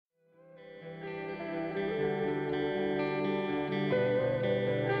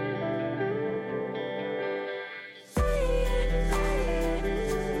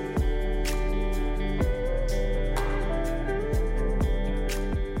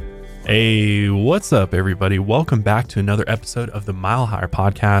Hey, what's up, everybody? Welcome back to another episode of the Mile Higher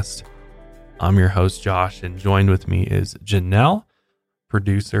Podcast. I'm your host, Josh, and joined with me is Janelle,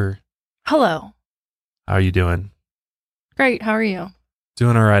 producer. Hello. How are you doing? Great. How are you?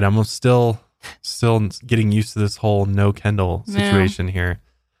 Doing all right. I'm still getting used to this whole no Kendall situation here.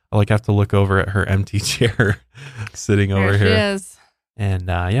 I have to look over at her empty chair sitting over here. She is.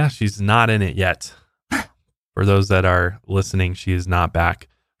 And she's not in it yet. For those that are listening, she is not back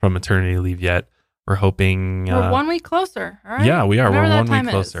from maternity leave yet. We're hoping... We're 1 week closer, all right? Yeah, we are. Whenever We're 1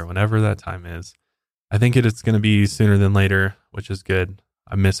 week closer, whenever that time is. I think it's going to be sooner than later, which is good.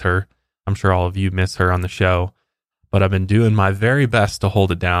 I miss her. I'm sure all of you miss her on the show. But I've been doing my very best to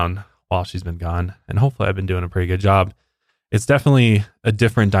hold it down while she's been gone. And hopefully I've been doing a pretty good job. It's definitely a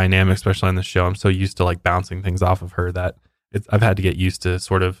different dynamic, especially on the show. I'm so used to bouncing things off of her that I've had to get used to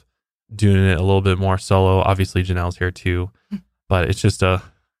sort of doing it a little bit more solo. Obviously, Janelle's here too. But it's just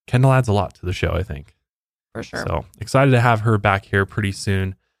Kendall adds a lot to the show, I think. For sure. So excited to have her back here pretty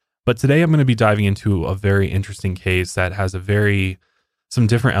soon. But today I'm going to be diving into a very interesting case that has some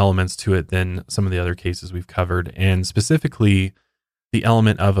different elements to it than some of the other cases we've covered, and specifically the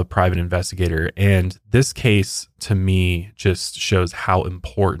element of a private investigator. And this case, to me, just shows how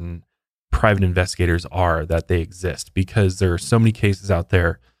important private investigators are, that they exist, because there are so many cases out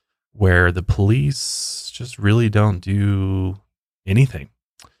there where the police just really don't do anything.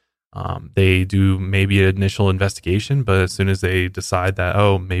 They do maybe an initial investigation, but as soon as they decide that,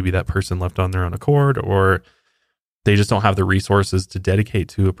 maybe that person left on their own accord, or they just don't have the resources to dedicate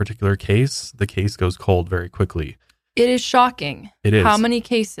to a particular case, the case goes cold very quickly. It is shocking. It is. How many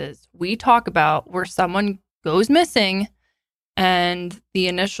cases we talk about where someone goes missing and the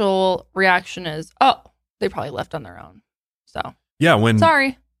initial reaction is, they probably left on their own. So, yeah, when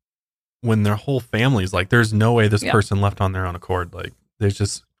their whole family's like, there's no way this person left on their own accord. There's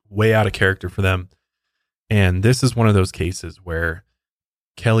just way out of character for them. And this is one of those cases where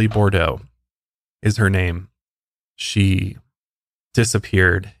Kelli Bordeaux is her name. She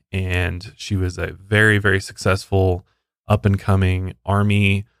disappeared, and she was a very, very successful up-and-coming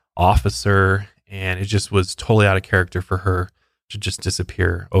Army officer, and it just was totally out of character for her to just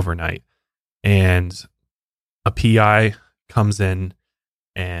disappear overnight. And a PI comes in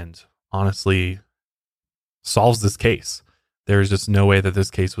and honestly solves this case. There's just no way that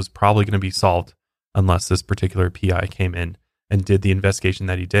this case was probably going to be solved unless this particular PI came in and did the investigation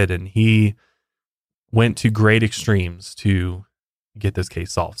that he did. And he went to great extremes to get this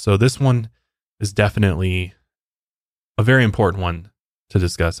case solved. So this one is definitely a very important one to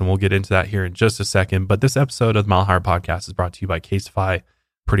discuss, and we'll get into that here in just a second. But this episode of the Mile Higher Podcast is brought to you by Casetify,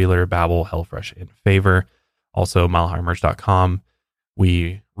 Pretty Litter, Babble, HelloFresh, and Favor. Also, milehighermerch.com.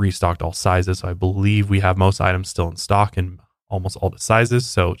 We restocked all sizes, so I believe we have most items still in stock in almost all the sizes,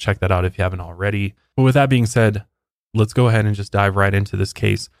 so check that out if you haven't already. But with that being said, let's go ahead and just dive right into this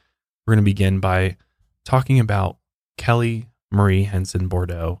case. We're going to begin by talking about Kelli Marie Henson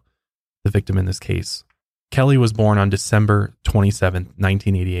Bordeaux, the victim in this case. Kelli was born on December 27th,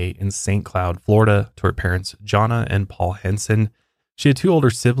 1988 in St. Cloud, Florida, to her parents, Jonna and Paul Henson. She had two older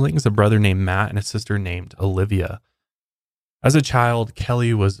siblings, a brother named Matt and a sister named Olivia. As a child,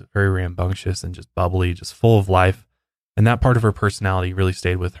 Kelli was very rambunctious and just bubbly, just full of life, and that part of her personality really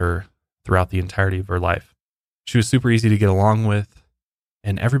stayed with her throughout the entirety of her life. She was super easy to get along with,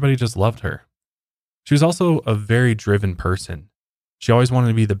 and everybody just loved her. She was also a very driven person. She always wanted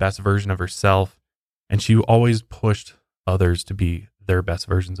to be the best version of herself, and she always pushed others to be their best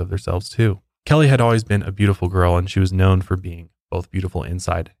versions of themselves too. Kelli had always been a beautiful girl, and she was known for being both beautiful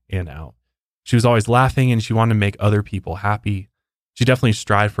inside and out. She was always laughing, and she wanted to make other people happy. She definitely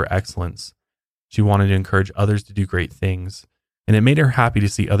strived for excellence. She wanted to encourage others to do great things, and it made her happy to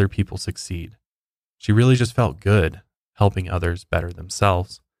see other people succeed. She really just felt good helping others better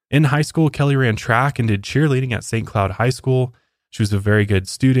themselves. In high school, Kelli ran track and did cheerleading at St. Cloud High School. She was a very good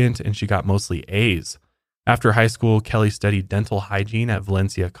student, and she got mostly A's. After high school, Kelli studied dental hygiene at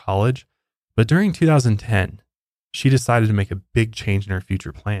Valencia College, but during 2010, she decided to make a big change in her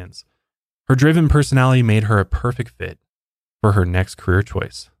future plans. Her driven personality made her a perfect fit for her next career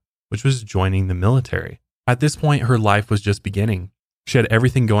choice, which was joining the military. At this point, her life was just beginning. She had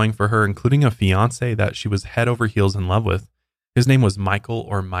everything going for her, including a fiance that she was head over heels in love with. His name was Michael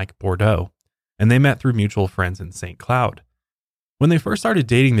or Mike Bordeaux, and they met through mutual friends in St. Cloud. When they first started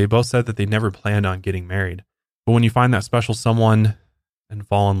dating, they both said that they never planned on getting married. But when you find that special someone and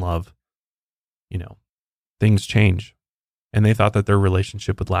fall in love, things change. And they thought that their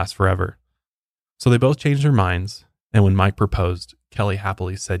relationship would last forever. So they both changed their minds, and when Mike proposed, Kelli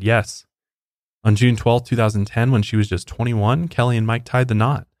happily said yes. On June 12, 2010, when she was just 21, Kelli and Mike tied the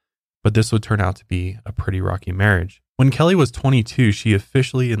knot. but this would turn out to be a pretty rocky marriage. When Kelli was 22, she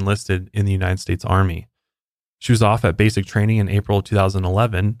officially enlisted in the United States Army. She was off at basic training in April of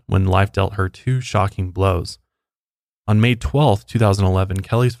 2011 when life dealt her two shocking blows. On May 12, 2011,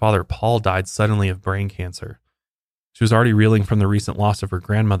 Kelli's father, Paul, died suddenly of brain cancer. She was already reeling from the recent loss of her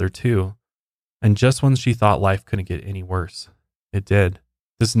grandmother, too. And just when she thought life couldn't get any worse, it did.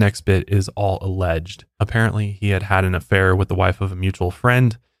 This next bit is all alleged. Apparently, he had had an affair with the wife of a mutual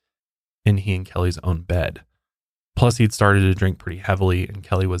friend in he and Kelli's own bed. Plus, he'd started to drink pretty heavily, and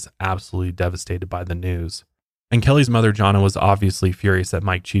Kelli was absolutely devastated by the news. And Kelli's mother, Jonna, was obviously furious that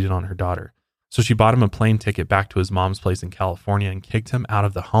Mike cheated on her daughter. So she bought him a plane ticket back to his mom's place in California and kicked him out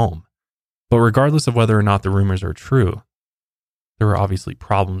of the home. But regardless of whether or not the rumors are true, there were obviously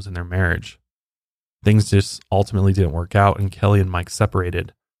problems in their marriage. Things just ultimately didn't work out, and Kelli and Mike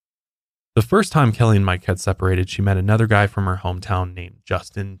separated. The first time Kelli and Mike had separated, she met another guy from her hometown named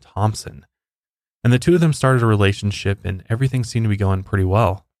Justin Thompson. And the two of them started a relationship, and everything seemed to be going pretty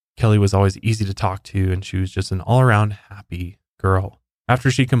well. Kelli was always easy to talk to, and she was just an all-around happy girl. After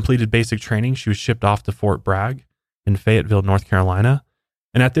she completed basic training, she was shipped off to Fort Bragg in Fayetteville, North Carolina.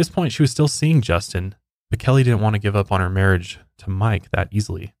 And at this point, she was still seeing Justin, but Kelli didn't want to give up on her marriage to Mike that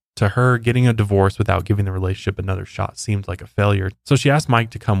easily. To her, getting a divorce without giving the relationship another shot seemed like a failure, so she asked Mike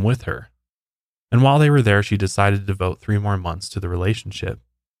to come with her. And while they were there, she decided to devote 3 more months to the relationship.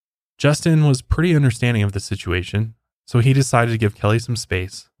 Justin was pretty understanding of the situation, so he decided to give Kelli some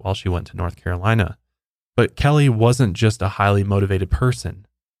space while she went to North Carolina. But Kelli wasn't just a highly motivated person.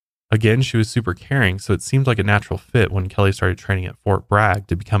 Again, she was super caring, so it seemed like a natural fit when Kelli started training at Fort Bragg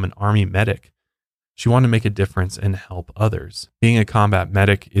to become an Army medic. She wanted to make a difference and help others. Being a combat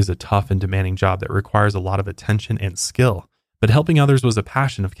medic is a tough and demanding job that requires a lot of attention and skill, but helping others was a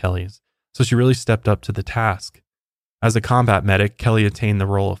passion of Kelli's, so she really stepped up to the task. As a combat medic, Kelli attained the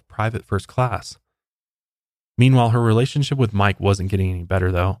role of private first class. Meanwhile, her relationship with Mike wasn't getting any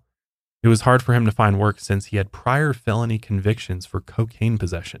better, though. It was hard for him to find work since he had prior felony convictions for cocaine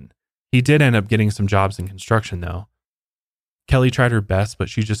possession. He did end up getting some jobs in construction, though. Kelli tried her best, but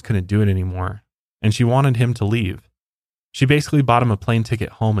she just couldn't do it anymore, and she wanted him to leave. She basically bought him a plane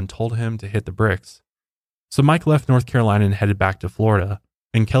ticket home and told him to hit the bricks. So Mike left North Carolina and headed back to Florida,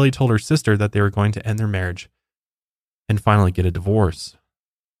 and Kelli told her sister that they were going to end their marriage and finally get a divorce.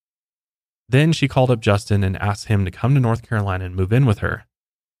 Then she called up Justin and asked him to come to North Carolina and move in with her.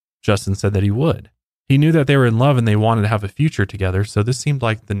 Justin said that he would. He knew that they were in love and they wanted to have a future together, so this seemed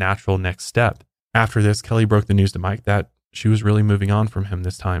like the natural next step. After this, Kelli broke the news to Mike that she was really moving on from him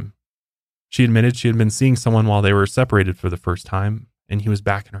this time. She admitted she had been seeing someone while they were separated for the first time, and he was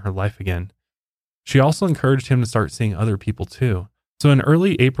back in her life again. She also encouraged him to start seeing other people too. So in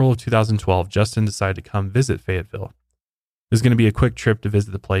early April of 2012, Justin decided to come visit Fayetteville. It was going to be a quick trip to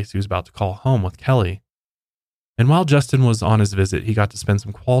visit the place he was about to call home with Kelli. And while Justin was on his visit, he got to spend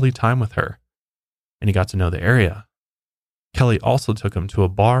some quality time with her, and he got to know the area. Kelli also took him to a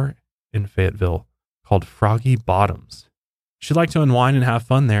bar in Fayetteville called Froggy Bottoms. She liked to unwind and have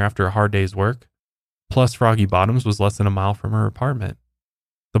fun there after a hard day's work. Plus, Froggy Bottoms was less than a mile from her apartment.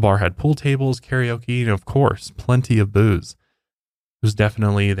 The bar had pool tables, karaoke, and of course, plenty of booze. It was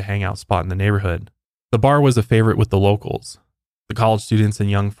definitely the hangout spot in the neighborhood. The bar was a favorite with the locals. The college students and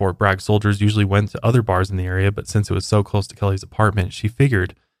young Fort Bragg soldiers usually went to other bars in the area, but since it was so close to Kelli's apartment, she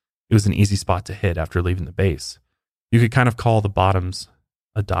figured it was an easy spot to hit after leaving the base. You could kind of call the Bottoms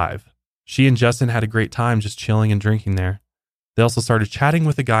a dive. She and Justin had a great time just chilling and drinking there. They also started chatting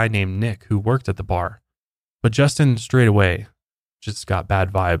with a guy named Nick who worked at the bar. But Justin straight away just got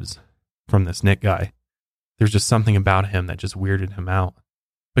bad vibes from this Nick guy. There's just something about him that just weirded him out.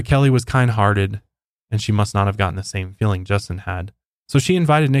 But Kelli was kind-hearted, and she must not have gotten the same feeling Justin had. So she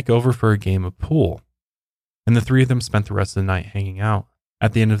invited Nick over for a game of pool, and the three of them spent the rest of the night hanging out.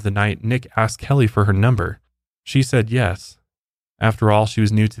 At the end of the night, Nick asked Kelli for her number. She said yes. After all, she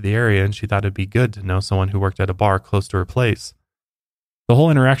was new to the area, and she thought it'd be good to know someone who worked at a bar close to her place. The whole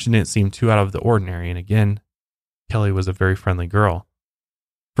interaction didn't seem too out of the ordinary, and again, Kelli was a very friendly girl.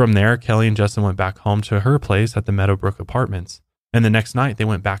 From there, Kelli and Justin went back home to her place at the Meadowbrook Apartments, and the next night they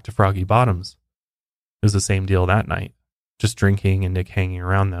went back to Froggy Bottoms. It was the same deal that night, just drinking and Nick hanging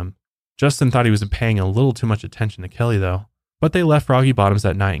around them. Justin thought he was paying a little too much attention to Kelli though, but they left Froggy Bottoms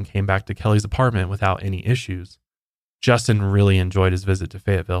that night and came back to Kelli's apartment without any issues. Justin really enjoyed his visit to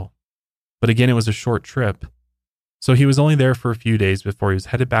Fayetteville, but again it was a short trip, so he was only there for a few days before he was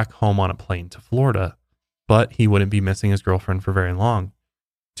headed back home on a plane to Florida, but he wouldn't be missing his girlfriend for very long.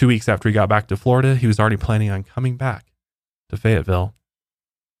 2 weeks after he got back to Florida, he was already planning on coming back to Fayetteville.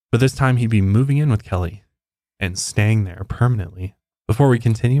 But this time he'd be moving in with Kelli and staying there permanently Before we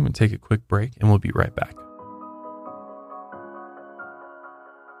continue, I'm going to take a quick break and we'll be right back.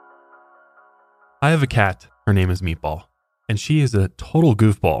 I have a cat. Her name is Meatball, and she is a total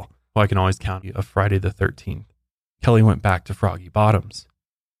goofball who I can always count a Friday the 13th. Kelli went back to Froggy Bottoms.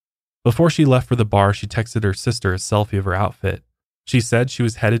 Before she left for the bar, she texted her sister a selfie of her outfit. She said she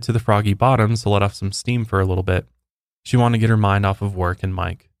was headed to the Froggy Bottoms to let off some steam for a little bit. She wanted to get her mind off of work and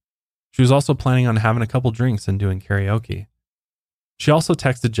Mike. She was also planning on having a couple drinks and doing karaoke. She also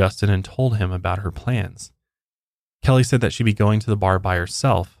texted Justin and told him about her plans. Kelli said that she'd be going to the bar by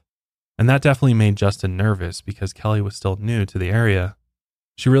herself, and that definitely made Justin nervous because Kelli was still new to the area.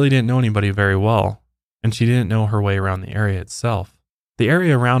 She really didn't know anybody very well, and she didn't know her way around the area itself. The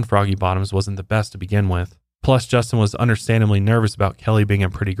area around Froggy Bottoms wasn't the best to begin with. Plus, Justin was understandably nervous about Kelli being a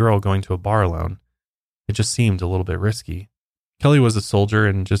pretty girl going to a bar alone. It just seemed a little bit risky. Kelli was a soldier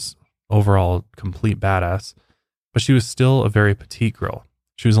and just overall complete badass, but she was still a very petite girl.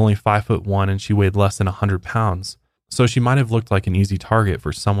 She was only 5'1" and she weighed less than 100 pounds, so she might have looked like an easy target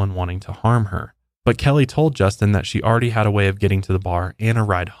for someone wanting to harm her. But Kelli told Justin that she already had a way of getting to the bar and a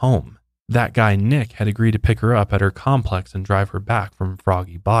ride home. That guy, Nick, had agreed to pick her up at her complex and drive her back from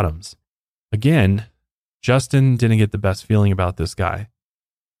Froggy Bottoms. Again, Justin didn't get the best feeling about this guy,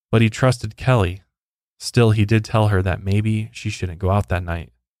 but he trusted Kelli. Still, he did tell her that maybe she shouldn't go out that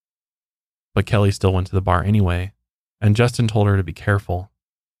night. But Kelli still went to the bar anyway, and Justin told her to be careful.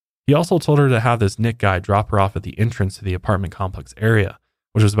 He also told her to have this Nick guy drop her off at the entrance to the apartment complex area,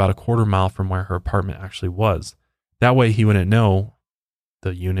 which was about a quarter mile from where her apartment actually was. That way he wouldn't know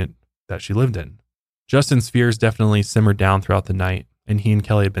the unit that she lived in. Justin's fears definitely simmered down throughout the night, and he and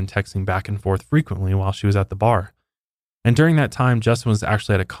Kelli had been texting back and forth frequently while she was at the bar. And during that time, Justin was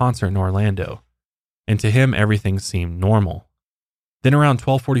actually at a concert in Orlando, and to him, everything seemed normal. Then around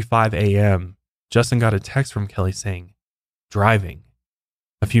 12:45 a.m., Justin got a text from Kelli saying, "Driving."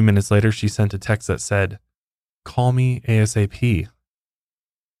 A few minutes later, she sent a text that said, "Call me ASAP."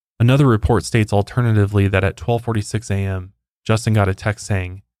 Another report states alternatively that at 12:46 a.m., Justin got a text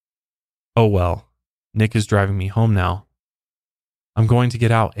saying, "Oh well, Nick is driving me home now. I'm going to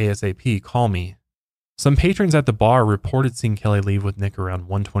get out ASAP, call me." Some patrons at the bar reported seeing Kelli leave with Nick around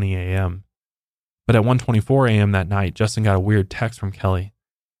 1:20 a.m. But at 1:24 a.m. that night, Justin got a weird text from Kelli.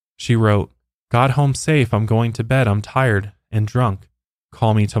 She wrote, "Got home safe, I'm going to bed, I'm tired and drunk.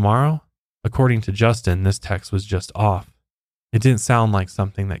 Call me tomorrow?" According to Justin, this text was just off. It didn't sound like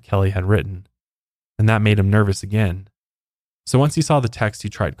something that Kelli had written, and that made him nervous again. So once he saw the text, he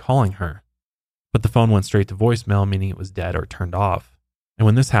tried calling her, but the phone went straight to voicemail, meaning it was dead or turned off. And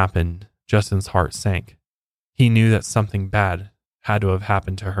when this happened, Justin's heart sank. He knew that something bad had to have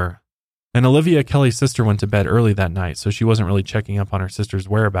happened to her. And Olivia, Kelli's sister, went to bed early that night, so she wasn't really checking up on her sister's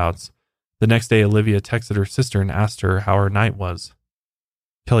whereabouts. The next day, Olivia texted her sister and asked her how her night was.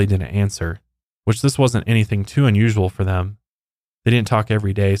 Kelli didn't answer, which this wasn't anything too unusual for them. They didn't talk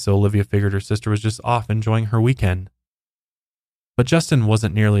every day, so Olivia figured her sister was just off enjoying her weekend. But Justin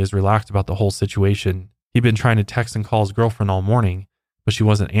wasn't nearly as relaxed about the whole situation. He'd been trying to text and call his girlfriend all morning, but she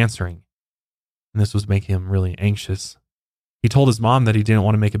wasn't answering, and this was making him really anxious. He told his mom that he didn't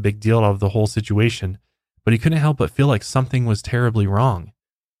want to make a big deal out of the whole situation, but he couldn't help but feel like something was terribly wrong.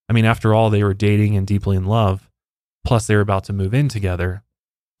 I mean, after all, they were dating and deeply in love, plus they were about to move in together,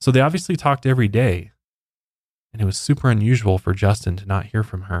 so they obviously talked every day. And it was super unusual for Justin to not hear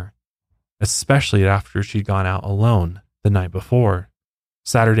from her, especially after she'd gone out alone the night before.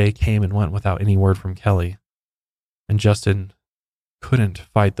 Saturday came and went without any word from Kelli, and Justin couldn't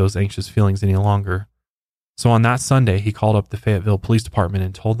fight those anxious feelings any longer. So on that Sunday, he called up the Fayetteville Police Department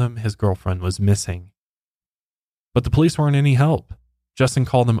and told them his girlfriend was missing. But the police weren't any help. Justin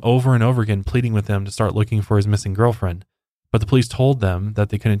called them over and over again, pleading with them to start looking for his missing girlfriend. But the police told them that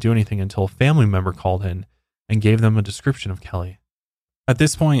they couldn't do anything until a family member called in and gave them a description of Kelli. At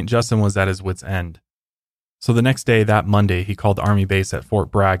this point, Justin was at his wit's end. So the next day, that Monday, he called the Army base at Fort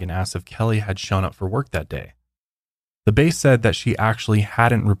Bragg and asked if Kelli had shown up for work that day. The base said that she actually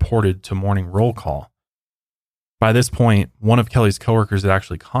hadn't reported to morning roll call. By this point, one of Kelli's coworkers had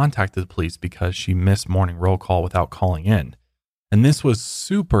actually contacted the police because she missed morning roll call without calling in. And this was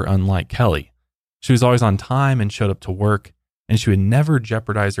super unlike Kelli. She was always on time and showed up to work, and she would never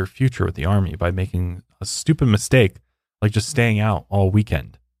jeopardize her future with the Army by making a stupid mistake like just staying out all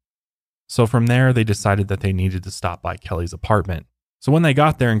weekend. So from there, they decided that they needed to stop by Kelli's apartment. So when they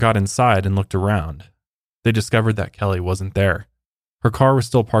got there and got inside and looked around, they discovered that Kelli wasn't there. Her car was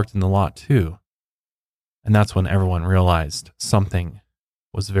still parked in the lot too. And that's when everyone realized something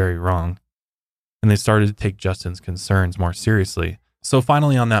was very wrong. And they started to take Justin's concerns more seriously. So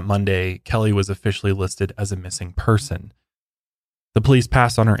finally on that Monday, Kelli was officially listed as a missing person. The police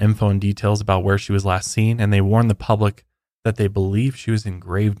passed on her info and details about where she was last seen, and they warned the public that they believed she was in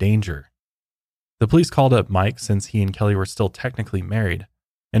grave danger. The police called up Mike since he and Kelli were still technically married,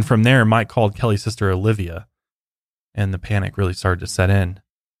 and from there, Mike called Kelli's sister Olivia, and the panic really started to set in.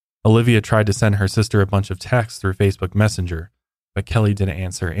 Olivia tried to send her sister a bunch of texts through Facebook Messenger, but Kelli didn't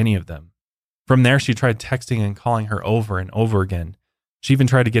answer any of them. From there, she tried texting and calling her over and over again. She even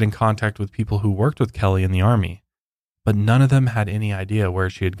tried to get in contact with people who worked with Kelli in the army, but none of them had any idea where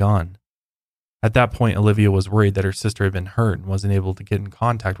she had gone. At that point, Olivia was worried that her sister had been hurt and wasn't able to get in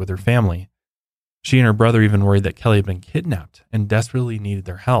contact with her family. She and her brother even worried that Kelli had been kidnapped and desperately needed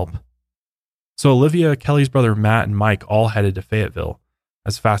their help. So Olivia, Kelli's brother Matt, and Mike all headed to Fayetteville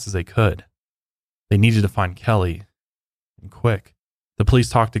as fast as they could. They needed to find Kelli, and quick. The police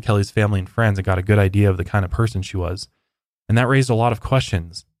talked to Kelli's family and friends and got a good idea of the kind of person she was, and that raised a lot of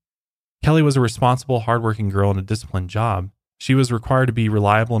questions. Kelli was a responsible, hardworking girl in a disciplined job. She was required to be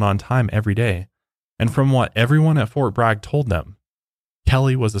reliable and on time every day, and from what everyone at Fort Bragg told them,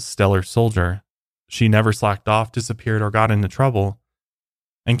 Kelli was a stellar soldier. She never slacked off, disappeared, or got into trouble.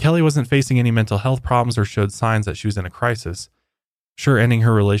 And Kelli wasn't facing any mental health problems or showed signs that she was in a crisis. Sure, ending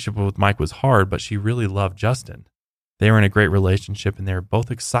her relationship with Mike was hard, but she really loved Justin. They were in a great relationship, and they were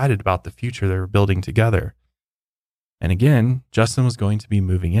both excited about the future they were building together. And again, Justin was going to be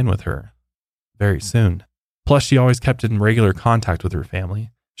moving in with her very soon. Plus, she always kept in regular contact with her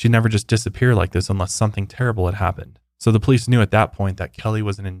family. She'd never just disappear like this unless something terrible had happened. So the police knew at that point that Kelli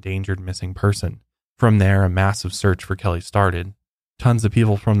was an endangered missing person. From there, a massive search for Kelli started. Tons of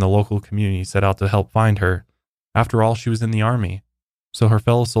people from the local community set out to help find her. After all, she was in the army, so her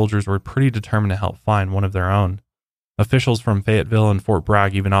fellow soldiers were pretty determined to help find one of their own. Officials from Fayetteville and Fort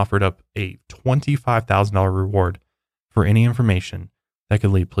Bragg even offered up a $25,000 reward for any information that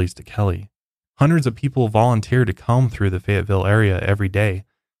could lead police to Kelli. Hundreds of people volunteered to comb through the Fayetteville area every day,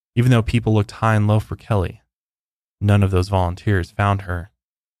 even though people looked high and low for Kelli. None of those volunteers found her.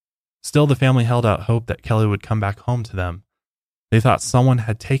 Still, the family held out hope that Kelli would come back home to them. They thought someone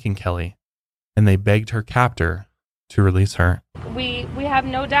had taken Kelli, and they begged her captor to release her. We have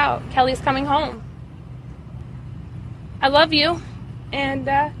no doubt Kelli's coming home. I love you, and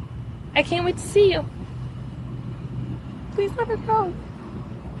I can't wait to see you. Please let her go.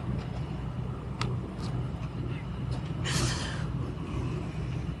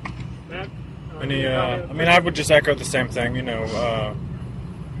 I would just echo the same thing.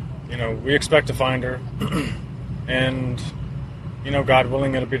 We expect to find her, and God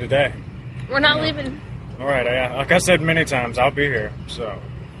willing, it'll be today. We're not leaving. All right. Like I said many times, I'll be here. So,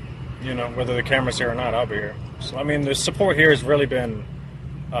 whether the camera's here or not, I'll be here. So, the support here has really been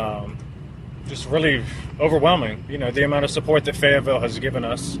just really overwhelming. The amount of support that Fayetteville has given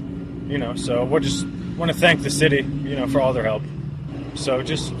us. So we just want to thank the city, for all their help. So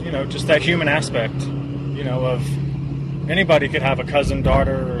just that human aspect, of anybody could have a cousin,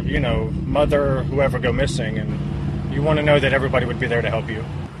 daughter, mother, whoever go missing, and you want to know that everybody would be there to help you.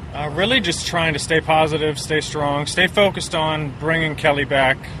 Really just trying to stay positive, stay strong, stay focused on bringing Kelli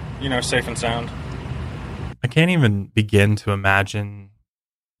back, safe and sound. I can't even begin to imagine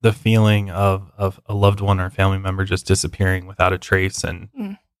the feeling of a loved one or a family member just disappearing without a trace,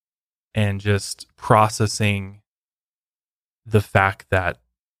 and just processing the fact that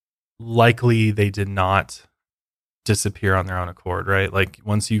likely they did not disappear on their own accord, right? Like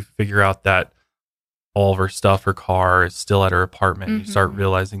once you figure out that all of her stuff, her car is still at her apartment, you start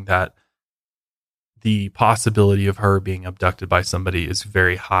realizing that the possibility of her being abducted by somebody is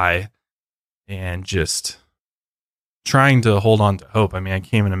very high, and just trying to hold on to hope. I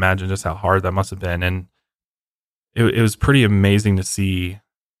can't even imagine just how hard that must have been. And it was pretty amazing to see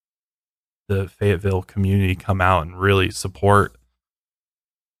the Fayetteville community come out and really support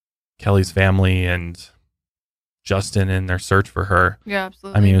Kelli's family and Justin in their search for her. Yeah,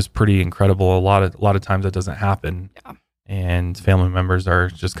 absolutely. It was pretty incredible. A lot of times that doesn't happen. Yeah. And family members are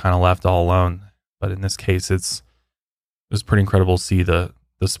just kind of left all alone. But in this case, it was pretty incredible to see the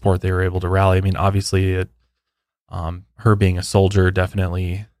support they were able to rally. Obviously, her being a soldier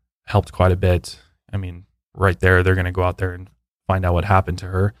definitely helped quite a bit. Right there, they're going to go out there and find out what happened to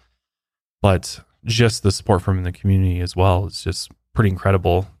her. But just the support from the community as well is just pretty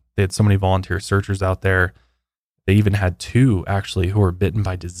incredible. They had so many volunteer searchers out there. They even had 2 actually who were bitten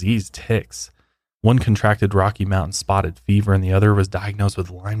by diseased ticks. One contracted Rocky Mountain spotted fever, and the other was diagnosed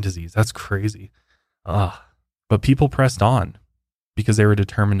with Lyme disease. That's crazy. But people pressed on because they were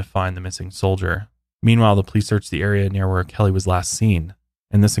determined to find the missing soldier. Meanwhile, the police searched the area near where Kelli was last seen,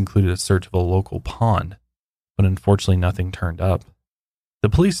 and this included a search of a local pond. But unfortunately, nothing turned up. The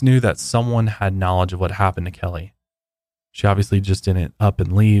police knew that someone had knowledge of what happened to Kelli. She obviously just didn't up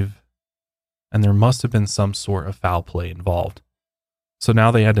and leave, and there must have been some sort of foul play involved. So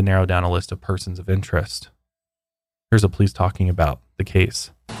now they had to narrow down a list of persons of interest. Here's the police talking about the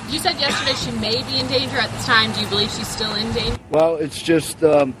case. You said yesterday she may be in danger at this time. Do you believe she's still in danger? Well, it's just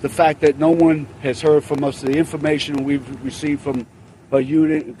the fact that no one has heard from us. The information we've received from her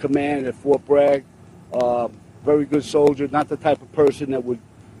unit and command at Fort Bragg, very good soldier, not the type of person that would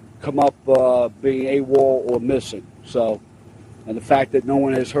come up being AWOL or missing. So, and the fact that no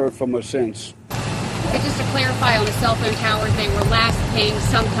one has heard from her since. But just to clarify, on the cell phone towers, they were last pinged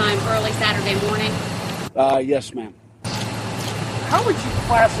sometime early Saturday morning? Yes, ma'am. How would you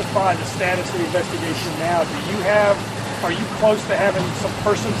classify the status of the investigation now? Are you close to having some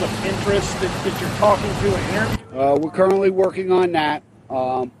persons of interest that you're talking to and interviewing? We're currently working on that,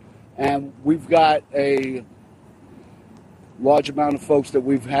 and we've got a large amount of folks that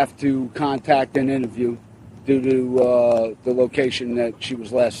we have to contact and interview due to the location that she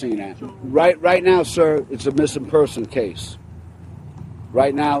was last seen at. Right now, sir, it's a missing person case.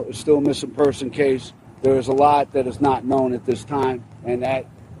 Right now, it's still a missing person case. There is a lot that is not known at this time, and that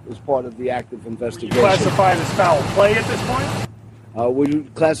is part of the active investigation. You classify it as foul play at this point? We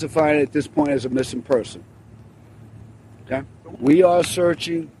classify it at this point as a missing person. Okay? We are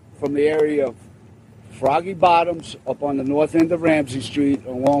searching from the area of Froggy Bottoms up on the north end of Ramsey Street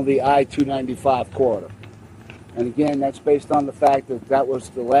along the I-295 corridor. And again, that's based on the fact that that was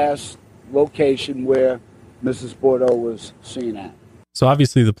the last location where Mrs. Bordeaux was seen at. So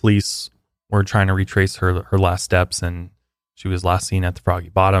obviously the police were trying to retrace her last steps, and she was last seen at the Froggy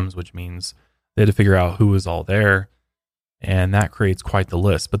Bottoms, which means they had to figure out who was all there, and that creates quite the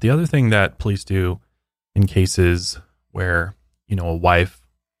list. But the other thing that police do in cases where, a wife,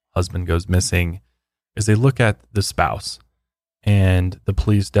 husband goes missing, is they look at the spouse, and the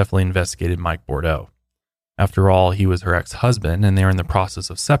police definitely investigated Mike Bordeaux. After all, he was her ex-husband, and they were in the process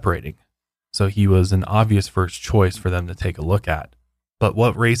of separating, so he was an obvious first choice for them to take a look at. But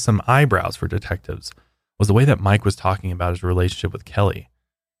what raised some eyebrows for detectives was the way that Mike was talking about his relationship with Kelli.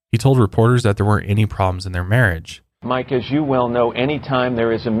 He told reporters that there weren't any problems in their marriage. Mike, as you well know, anytime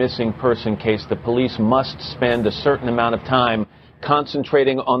there is a missing person case, the police must spend a certain amount of time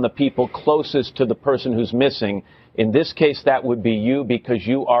concentrating on the people closest to the person who's missing. In this case, that would be you, because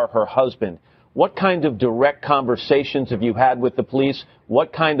you are her husband. What kind of direct conversations have you had with the police?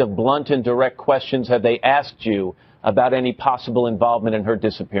 What kind of blunt and direct questions have they asked you about any possible involvement in her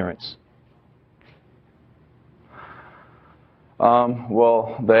disappearance?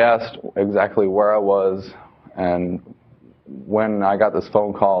 Well, they asked exactly where I was, and when I got this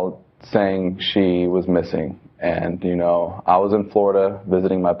phone call saying she was missing. And, I was in Florida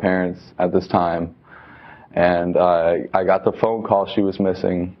visiting my parents at this time, and I got the phone call she was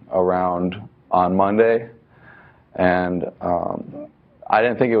missing around on Monday, and I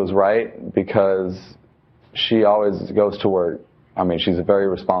didn't think it was right, because she always goes to work. I mean, she's a very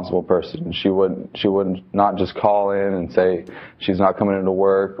responsible person. She would not just call in and say she's not coming into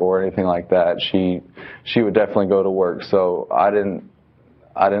work or anything like that. She would definitely go to work. So I didn't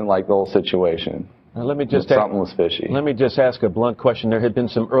like the whole situation. Now, something was fishy. Let me just ask a blunt question. There had been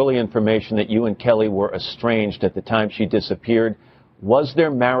some early information that you and Kelli were estranged at the time she disappeared. Was there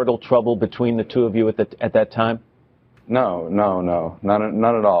marital trouble between the two of you at that time? No, none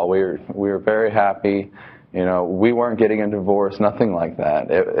at all. We were very happy. We weren't getting a divorce, nothing like that.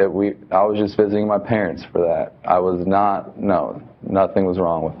 I was just visiting my parents for that. Nothing was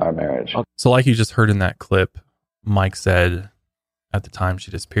wrong with our marriage. So like you just heard in that clip, Mike said at the time she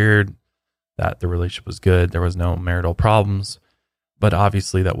disappeared that the relationship was good. There was no marital problems, but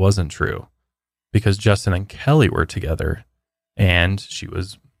obviously that wasn't true, because Justin and Kelli were together and she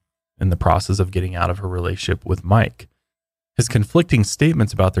was in the process of getting out of her relationship with Mike. His conflicting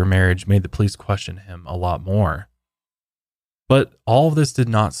statements about their marriage made the police question him a lot more. But all of this did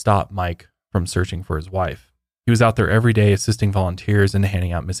not stop Mike from searching for his wife. He was out there every day assisting volunteers and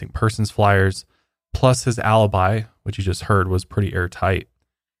handing out missing persons flyers. Plus his alibi, which you just heard, was pretty airtight.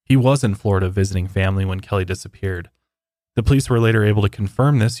 He was in Florida visiting family when Kelli disappeared. The police were later able to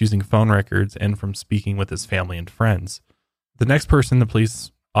confirm this using phone records and from speaking with his family and friends. The next person the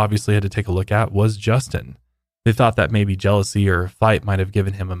police obviously had to take a look at was Justin. They thought that maybe jealousy or a fight might have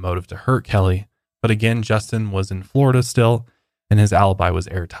given him a motive to hurt Kelli, but again, Justin was in Florida still, and his alibi was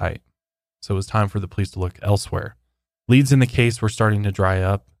airtight. So it was time for the police to look elsewhere. Leads in the case were starting to dry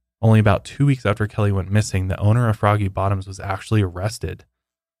up. Only about 2 weeks after Kelli went missing, the owner of Froggy Bottoms was actually arrested.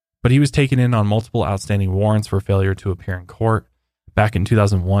 But he was taken in on multiple outstanding warrants for failure to appear in court. Back in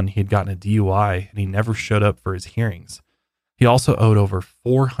 2001, he had gotten a DUI, and he never showed up for his hearings. He also owed over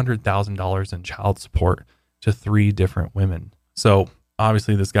 $400,000 in child support, to 3 different women. So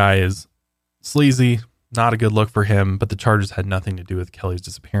obviously this guy is sleazy, not a good look for him, but the charges had nothing to do with Kelli's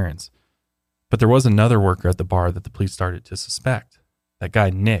disappearance. But there was another worker at the bar that the police started to suspect. That guy,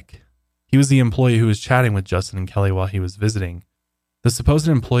 Nick. He was the employee who was chatting with Justin and Kelli while he was visiting. The supposed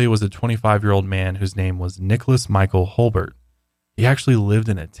employee was a 25-year-old man whose name was Nicholas Michael Holbert. He actually lived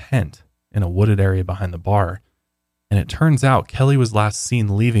in a tent in a wooded area behind the bar. And it turns out Kelli was last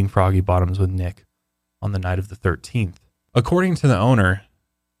seen leaving Froggy Bottoms with Nick on the night of the 13th. According to the owner,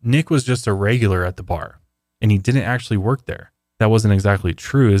 Nick was just a regular at the bar, and he didn't actually work there. That wasn't exactly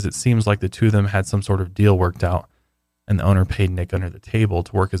true, as it seems like the two of them had some sort of deal worked out, and the owner paid Nick under the table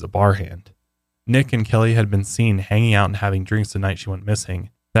to work as a bar hand. Nick and Kelli had been seen hanging out and having drinks the night she went missing.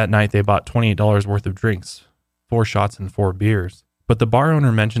 That night, they bought $28 worth of drinks, 4 shots and 4 beers. But the bar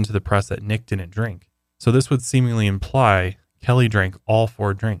owner mentioned to the press that Nick didn't drink. So this would seemingly imply Kelli drank all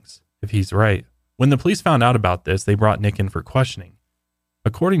 4 drinks, if he's right. When the police found out about this, they brought Nick in for questioning.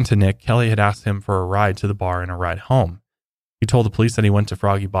 According to Nick, Kelli had asked him for a ride to the bar and a ride home. He told the police that he went to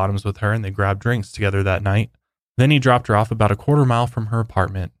Froggy Bottoms with her and they grabbed drinks together that night. Then he dropped her off about a quarter mile from her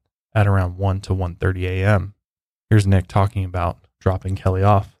apartment at around 1 to 1:30 a.m. Here's Nick talking about dropping Kelli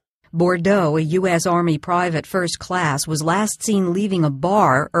off. Bordeaux, a U.S. Army private first class, was last seen leaving a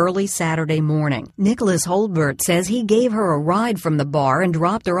bar early Saturday morning. Nicholas Holbert says he gave her a ride from the bar and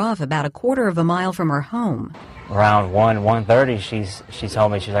dropped her off about a quarter of a mile from her home. Around 1:30, she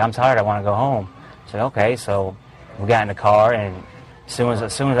told me, she's like, I'm tired, I want to go home. I said, okay, so we got in the car, and as soon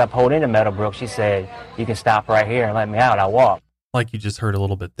as I pulled into Meadowbrook, she said, you can stop right here and let me out. I walked. Like you just heard a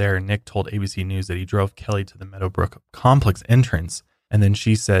little bit there, Nick told ABC News that he drove Kelli to the Meadowbrook complex entrance, and then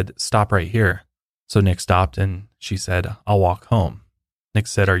she said, stop right here. So Nick stopped and she said, I'll walk home. Nick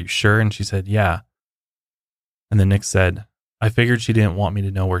said, are you sure? And she said, yeah. And then Nick said, I figured she didn't want me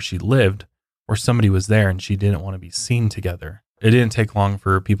to know where she lived or somebody was there and she didn't want to be seen together. It didn't take long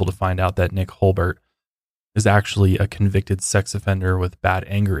for people to find out that Nick Holbert is actually a convicted sex offender with bad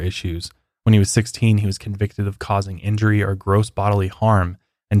anger issues. When he was 16, he was convicted of causing injury or gross bodily harm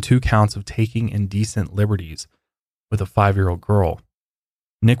and 2 counts of taking indecent liberties with a 5-year-old girl.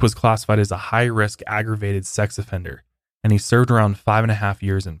 Nick was classified as a high-risk aggravated sex offender, and he served around 5.5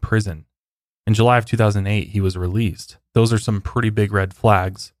 years in prison. In July of 2008, he was released. Those are some pretty big red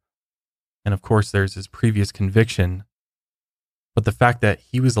flags. And of course, there's his previous conviction. But the fact that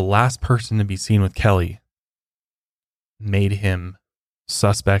he was the last person to be seen with Kelli made him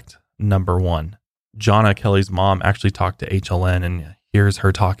suspect number 1. Jonna, Kelli's mom, actually talked to HLN, and here's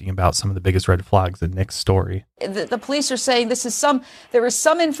her talking about some of the biggest red flags in Nick's story. The police are saying there is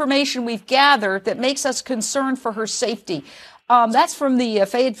some information we've gathered that makes us concerned for her safety. That's from the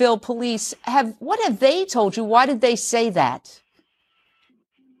Fayetteville police. What have they told you? Why did they say that?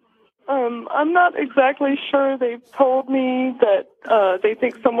 I'm not exactly sure. They've told me that they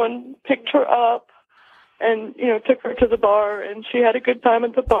think someone picked her up and, took her to the bar, and she had a good time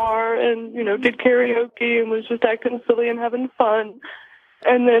at the bar and, did karaoke and was just acting silly and having fun.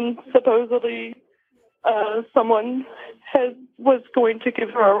 And then supposedly someone was going to give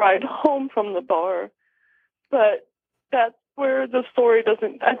her a ride home from the bar. But that's where the story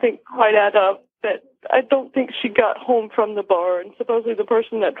doesn't, I think, quite add up. That I don't think she got home from the bar, and supposedly the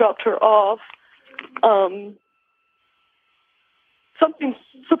person that dropped her off, something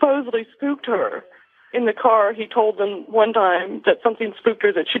supposedly spooked her in the car. He told them one time that something spooked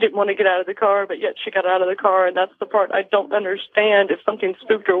her, that she didn't want to get out of the car, but yet she got out of the car, and that's the part I don't understand. If something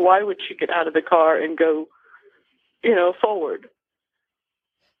spooked her, why would she get out of the car and go, forward?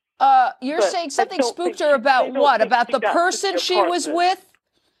 You're saying something spooked her about what? About the person she was with?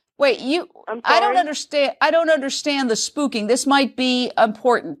 Wait, I don't understand. I don't understand the spooking. This might be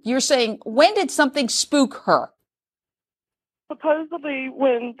important. You're saying, when did something spook her? Supposedly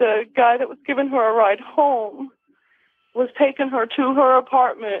when the guy that was giving her a ride home was taking her to her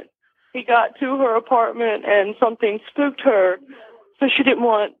apartment. He got to her apartment and something spooked her. So she didn't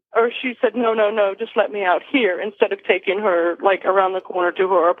want, or she said, no, just let me out here, instead of taking her like around the corner to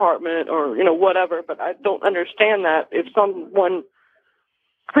her apartment or, whatever. But I don't understand that. If someone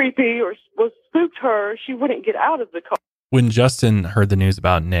creepy or was spooked her, she wouldn't get out of the car. When Justin heard the news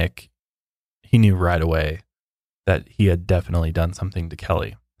about Nick, he knew right away that he had definitely done something to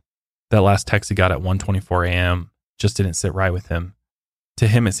Kelli. That last text he got at 1:24 a.m. just didn't sit right with him. To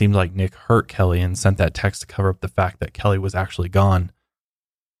him, it seemed like Nick hurt Kelli and sent that text to cover up the fact that Kelli was actually gone.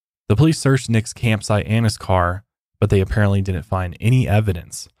 The police searched Nick's campsite and his car, but they apparently didn't find any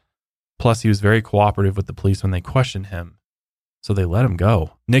evidence. Plus, he was very cooperative with the police when they questioned him, so they let him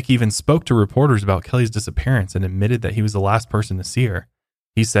go. Nick even spoke to reporters about Kelli's disappearance and admitted that he was the last person to see her.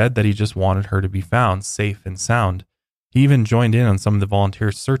 He said that he just wanted her to be found safe and sound. He even joined in on some of the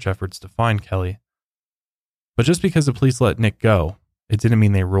volunteers' search efforts to find Kelli. But just because the police let Nick go, it didn't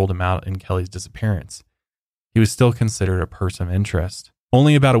mean they ruled him out in Kelli's disappearance. He was still considered a person of interest.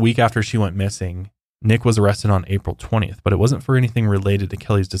 Only about a week after she went missing, Nick was arrested on April 20th, but it wasn't for anything related to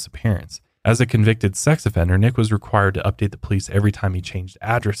Kelli's disappearance. As a convicted sex offender, Nick was required to update the police every time he changed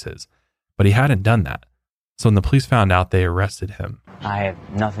addresses, but he hadn't done that. So when the police found out, they arrested him. I have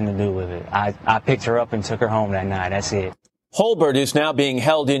nothing to do with it. I picked her up and took her home that night. That's it. Holbert is now being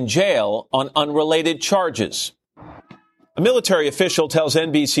held in jail on unrelated charges. A military official tells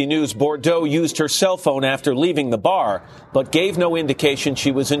NBC News Bordeaux used her cell phone after leaving the bar, but gave no indication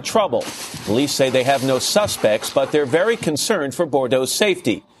she was in trouble. Police say they have no suspects, but they're very concerned for Bordeaux's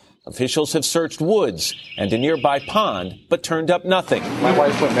safety. Officials have searched woods and a nearby pond, but turned up nothing. My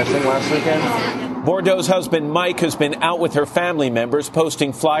wife went missing last weekend. Bordeaux's husband Mike has been out with her family members,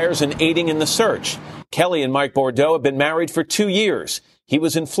 posting flyers and aiding in the search. Kelli and Mike Bordeaux have been married for 2 years. He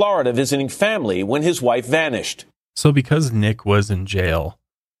was in Florida visiting family when his wife vanished. So because Nick was in jail,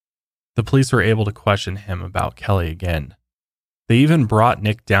 the police were able to question him about Kelli again. They even brought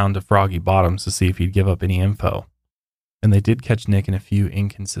Nick down to Froggy Bottoms to see if he'd give up any info. And they did catch Nick in a few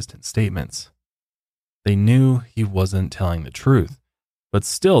inconsistent statements. They knew he wasn't telling the truth, but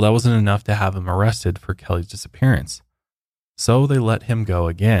still that wasn't enough to have him arrested for Kelli's disappearance. So they let him go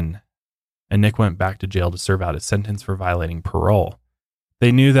again, and Nick went back to jail to serve out his sentence for violating parole.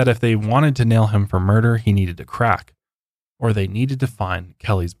 They knew that if they wanted to nail him for murder, he needed to crack, or they needed to find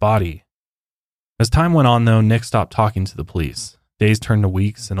Kelli's body. As time went on, though, Nick stopped talking to the police. Days turned to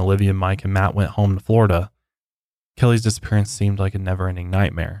weeks, and Olivia, Mike, and Matt went home to Florida. Kelli's disappearance seemed like a never-ending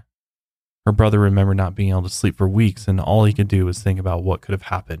nightmare. Her brother remembered not being able to sleep for weeks, and all he could do was think about what could have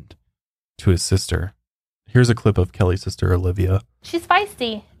happened to his sister. Here's a clip of Kelli's sister, Olivia. She's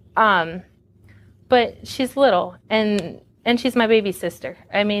feisty, but she's little, and she's my baby sister.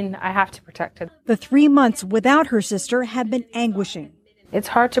 I mean, I have to protect her. The 3 months without her sister have been anguishing. It's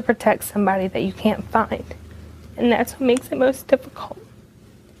hard to protect somebody that you can't find, and that's what makes it most difficult.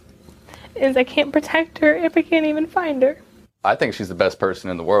 Is I can't protect her if I can't even find her. I think she's the best person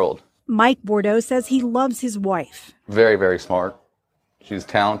in the world. Mike Bordeaux says he loves his wife. Very, very smart. She's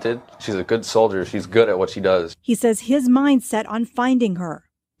talented. She's a good soldier. She's good at what she does. He says his mindset on finding her.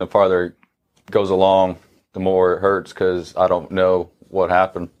 The farther it goes along, the more it hurts because I don't know what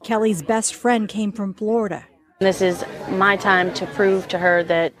happened. Kelli's best friend came from Florida. This is my time to prove to her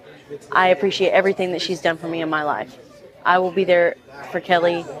that I appreciate everything that she's done for me in my life. I will be there for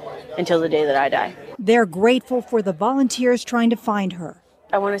Kelli until the day that I die. They're grateful for the volunteers trying to find her.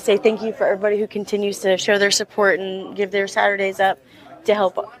 I want to say thank you for everybody who continues to show their support and give their Saturdays up to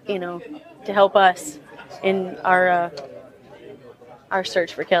help, to help us in our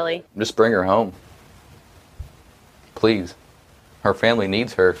search for Kelli. Just bring her home. Please. Her family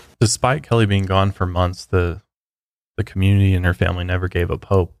needs her. Despite Kelli being gone for months, the community and her family never gave up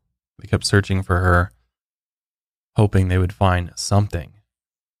hope. They kept searching for her, hoping they would find something.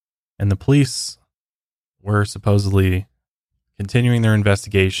 And the police were supposedly continuing their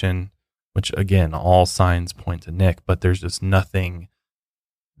investigation, which again, all signs point to Nick, but there's just nothing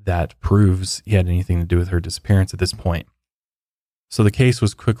that proves he had anything to do with her disappearance at this point. So the case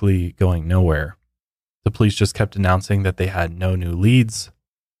was quickly going nowhere. The police just kept announcing that they had no new leads,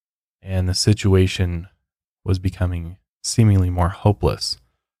 and the situation was becoming seemingly more hopeless.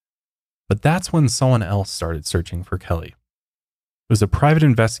 But that's when someone else started searching for Kelli. It was a private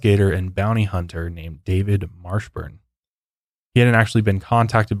investigator and bounty hunter named David Marshburn. He hadn't actually been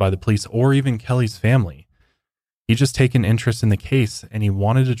contacted by the police or even Kelli's family. He'd just taken interest in the case, and he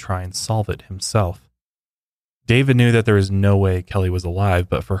wanted to try and solve it himself. David knew that there was no way Kelli was alive,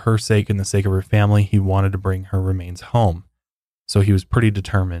 but for her sake and the sake of her family, he wanted to bring her remains home. So he was pretty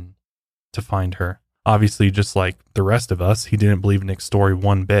determined to find her. Obviously, just like the rest of us, he didn't believe Nick's story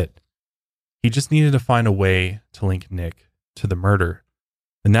one bit. He just needed to find a way to link Nick to the murder,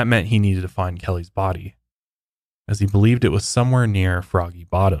 and that meant he needed to find Kelli's body, as he believed it was somewhere near Froggy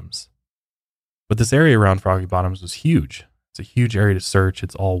Bottoms. But this area around Froggy Bottoms was huge. It's a huge area to search.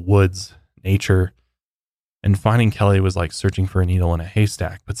 It's all woods, nature, and finding Kelli was like searching for a needle in a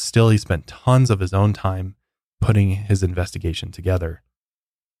haystack, but still he spent tons of his own time putting his investigation together.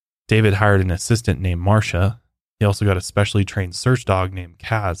 David hired an assistant named Marcia. He also got a specially trained search dog named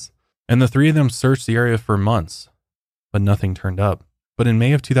Kaz, and the three of them searched the area for months, but nothing turned up. But in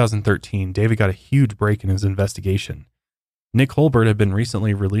May of 2013, David got a huge break in his investigation. Nick Holbert had been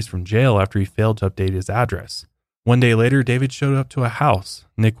recently released from jail after he failed to update his address. One day later, David showed up to a house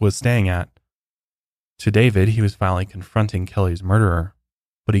Nick was staying at. To David, he was finally confronting Kelli's murderer.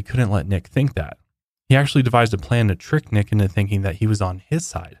 but he couldn't let Nick think that. He actually devised a plan to trick Nick into thinking that he was on his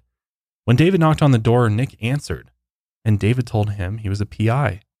side. When David knocked on the door, Nick answered, and David told him he was a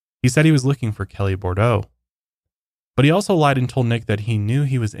PI. He said he was looking for Kelli Bordeaux. But he also lied and told Nick that he knew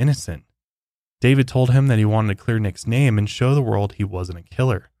he was innocent. David told him that he wanted to clear Nick's name and show the world he wasn't a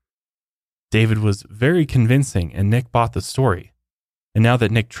killer. David was very convincing, and Nick bought the story. And now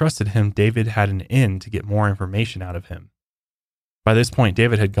that Nick trusted him, David had an in to get more information out of him. By this point,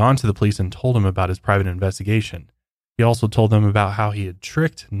 David had gone to the police and told him about his private investigation. He also told them about how he had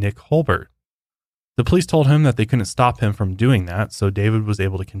tricked Nick Holbert. The police told him that they couldn't stop him from doing that, so David was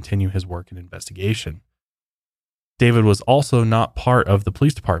able to continue his work and investigation. David was also not part of the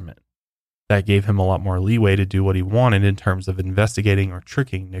police department. That gave him a lot more leeway to do what he wanted in terms of investigating or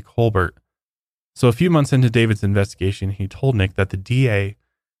tricking Nick Holbert. So a few months into David's investigation, he told Nick that the DA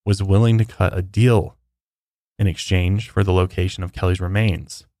was willing to cut a deal in exchange for the location of Kelli's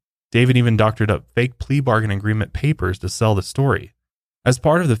remains. David even doctored up fake plea bargain agreement papers to sell the story. As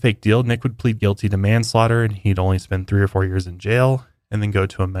part of the fake deal, Nick would plead guilty to manslaughter and he'd only spend 3 or 4 years in jail and then go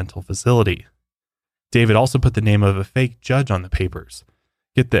to a mental facility. David also put the name of a fake judge on the papers.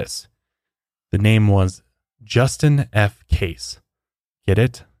 Get this. The name was Justin F. Case. Get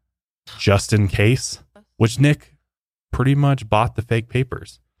it? Justin Case, which Nick pretty much bought the fake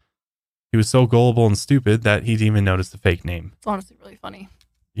papers. He was so gullible and stupid that he didn't even notice the fake name. It's honestly really funny.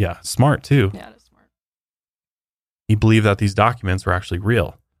 Yeah, smart too. Yeah, it is smart. He believed that these documents were actually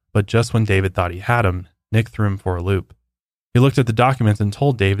real, but just when David thought he had them, Nick threw him for a loop. He looked at the documents and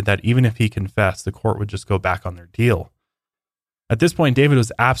told David that even if he confessed, the court would just go back on their deal. At this point, David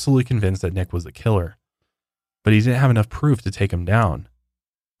was absolutely convinced that Nick was the killer, but he didn't have enough proof to take him down.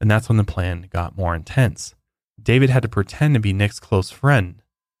 And that's when the plan got more intense. David had to pretend to be Nick's close friend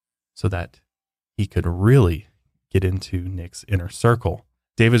so that he could really get into Nick's inner circle.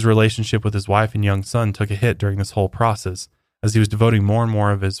 David's relationship with his wife and young son took a hit during this whole process as he was devoting more and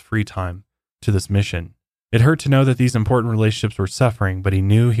more of his free time to this mission. It hurt to know that these important relationships were suffering, but he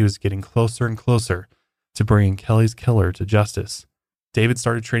knew he was getting closer and closer to bringing Kelli's killer to justice. David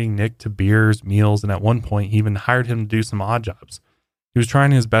started treating Nick to beers, meals, and at one point he even hired him to do some odd jobs. He was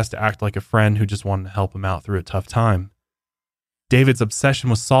trying his best to act like a friend who just wanted to help him out through a tough time. David's obsession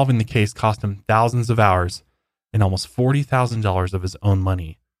with solving the case cost him thousands of hours and almost $40,000 of his own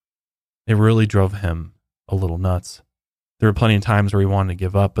money. It really drove him a little nuts. There were plenty of times where he wanted to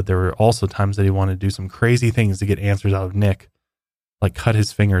give up, but there were also times that he wanted to do some crazy things to get answers out of Nick, like cut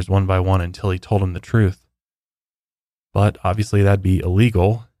his fingers one by one until he told him the truth. But obviously that'd be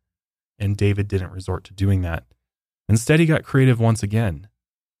illegal, and David didn't resort to doing that. Instead, he got creative once again.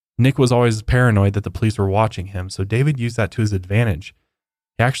 Nick was always paranoid that the police were watching him, so David used that to his advantage.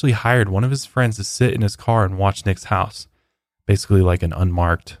 He actually hired one of his friends to sit in his car and watch Nick's house, basically like an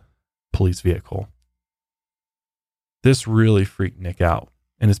unmarked police vehicle. This really freaked Nick out,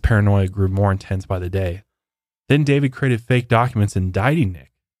 and his paranoia grew more intense by the day. Then David created fake documents indicting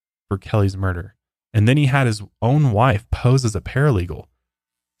Nick for Kelli's murder, and then he had his own wife pose as a paralegal.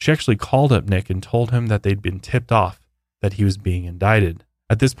 She actually called up Nick and told him that they'd been tipped off that he was being indicted.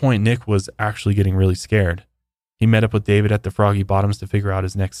 At this point, Nick was actually getting really scared. He met up with David at the Froggy Bottoms to figure out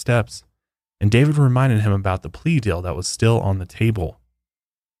his next steps, and David reminded him about the plea deal that was still on the table.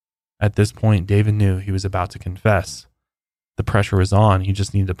 At this point, David knew he was about to confess. The pressure was on. He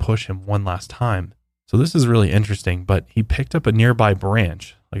just needed to push him one last time. So this is really interesting, but he picked up a nearby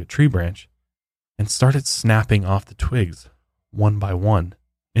branch, like a tree branch, and started snapping off the twigs one by one.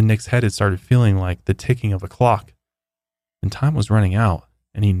 In Nick's head, it started feeling like the ticking of a clock. And time was running out,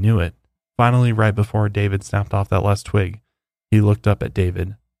 and he knew it. Finally, right before David snapped off that last twig, he looked up at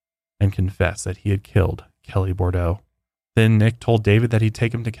David and confessed that he had killed Kelli Bordeaux. Then Nick told David that he'd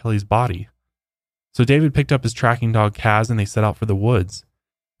take him to Kelli's body. So David picked up his tracking dog Kaz and they set out for the woods.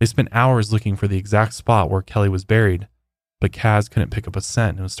 They spent hours looking for the exact spot where Kelli was buried, but Kaz couldn't pick up a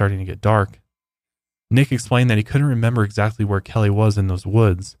scent and it was starting to get dark. Nick explained that he couldn't remember exactly where Kelli was in those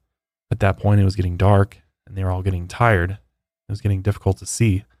woods. At that point, it was getting dark and they were all getting tired. It was getting difficult to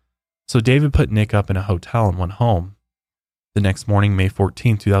see. So David put Nick up in a hotel and went home. The next morning, May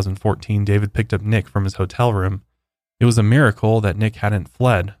 14, 2014, David picked up Nick from his hotel room. It was a miracle that Nick hadn't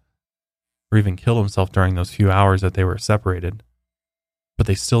fled or even killed himself during those few hours that they were separated. But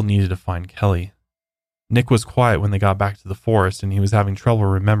they still needed to find Kelli. Nick was quiet when they got back to the forest and he was having trouble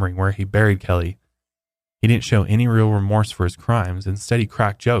remembering where he buried Kelli. He didn't show any real remorse for his crimes. Instead, he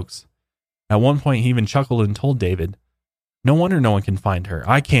cracked jokes. At one point, he even chuckled and told David, "No wonder no one can find her.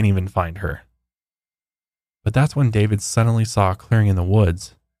 I can't even find her." But that's when David suddenly saw a clearing in the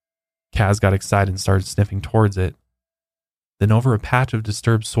woods. Kaz got excited and started sniffing towards it. Then over a patch of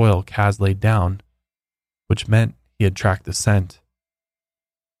disturbed soil Kaz laid down, which meant he had tracked the scent.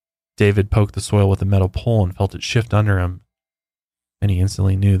 David poked the soil with a metal pole and felt it shift under him, and he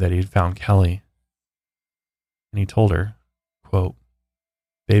instantly knew that he had found Kelli. And he told her, quote,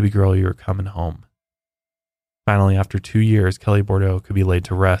 "Baby girl, you are coming home." Finally, after 2 years, Kelli Bordeaux could be laid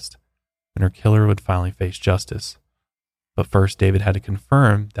to rest, and her killer would finally face justice. But first, David had to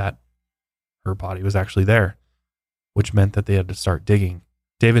confirm that her body was actually there, which meant that they had to start digging.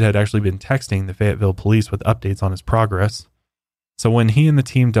 David had actually been texting the Fayetteville police with updates on his progress. So when he and the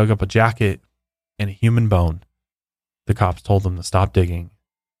team dug up a jacket and a human bone, the cops told them to stop digging,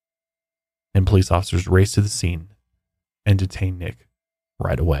 and police officers raced to the scene and detained Nick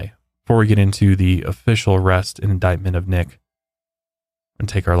right away. Before we get into the official arrest and indictment of Nick, and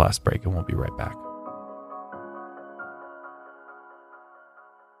take our last break, and we'll be right back.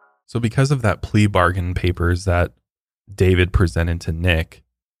 So because of that plea bargain papers that David presented to Nick,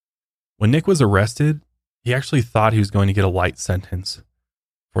 when Nick was arrested, he actually thought he was going to get a light sentence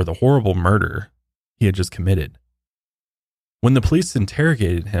for the horrible murder he had just committed. When the police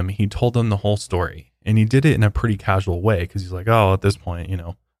interrogated him, he told them the whole story, and he did it in a pretty casual way because he's like, oh, at this point,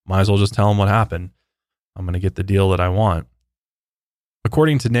 might as well just tell him what happened. I'm going to get the deal that I want.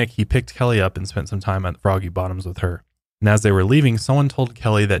 According to Nick, he picked Kelli up and spent some time at Froggy Bottoms with her. And as they were leaving, someone told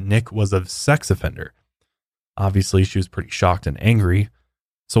Kelli that Nick was a sex offender. Obviously, she was pretty shocked and angry.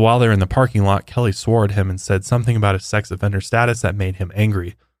 So while they're in the parking lot, Kelli swore at him and said something about his sex offender status that made him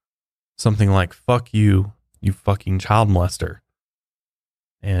angry. Something like, "Fuck you, you fucking child molester."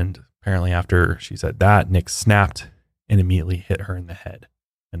 And apparently after she said that, Nick snapped and immediately hit her in the head,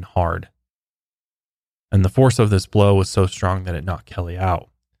 and hard. And the force of this blow was so strong that it knocked Kelli out.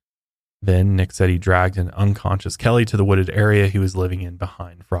 Then Nick said he dragged an unconscious Kelli to the wooded area he was living in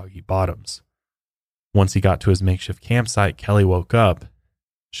behind Froggy Bottoms. Once he got to his makeshift campsite, Kelli woke up.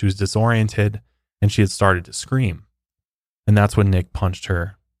 She was disoriented, and she had started to scream. And that's when Nick punched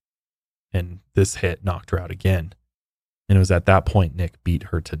her, and this hit knocked her out again. And it was at that point Nick beat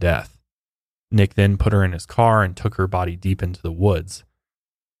her to death. Nick then put her in his car and took her body deep into the woods.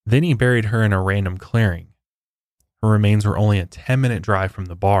 Then he buried her in a random clearing. Her remains were only a 10-minute drive from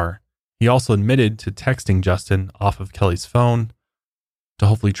the bar. He also admitted to texting Justin off of Kelli's phone to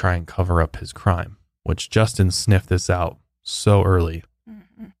hopefully try and cover up his crime, which Justin sniffed this out so early.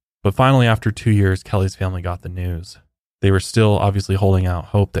 But finally, after 2 years, Kelli's family got the news. They were still obviously holding out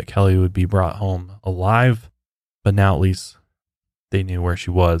hope that Kelli would be brought home alive, but now at least they knew where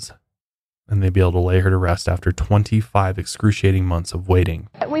she was, and they'd be able to lay her to rest after 25 excruciating months of waiting.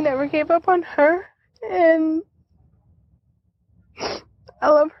 We never gave up on her, and I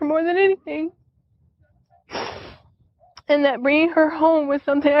love her more than anything. And that bringing her home was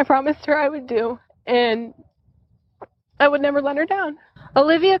something I promised her I would do, and I would never let her down.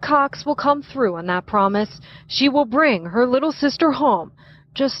 Olivia Cox will come through on that promise. She will bring her little sister home,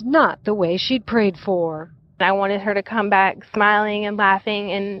 just not the way she'd prayed for. I wanted her to come back smiling and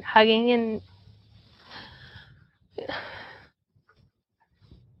laughing and hugging and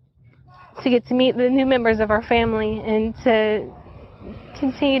to get to meet the new members of our family and to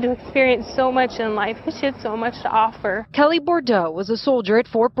continue to experience so much in life. She had so much to offer. Kelli Bordeaux was a soldier at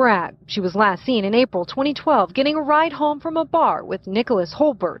Fort Bragg. She was last seen in April 2012 getting a ride home from a bar with Nicholas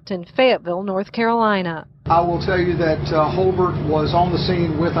Holbert in Fayetteville, North Carolina. I will tell you that Holbert was on the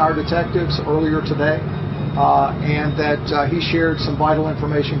scene with our detectives earlier today. And that he shared some vital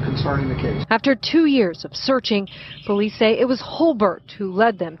information concerning the case. After 2 years of searching, police say it was Holbert who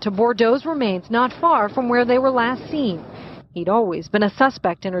led them to Bordeaux's remains not far from where they were last seen. He'd always been a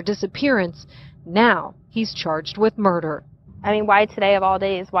suspect in her disappearance. Now he's charged with murder. I mean, why today of all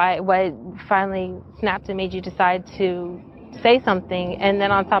days? What finally snapped and made you decide to say something? And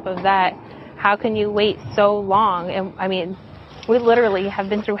then on top of that, how can you wait so long? And I mean, we literally have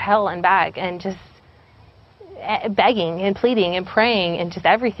been through hell and back and just begging and pleading and praying and just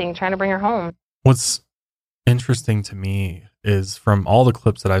everything, trying to bring her home. What's interesting to me is, from all the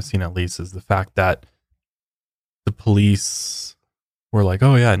clips that I've seen at least, is the fact that the police were like,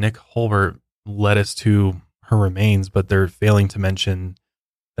 oh yeah, Nick Holbert led us to her remains, but they're failing to mention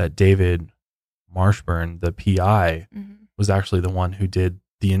that David Marshburn, the PI, was actually the one who did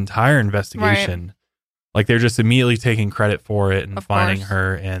the entire investigation. Right. Like, they're just immediately taking credit for it and of finding course.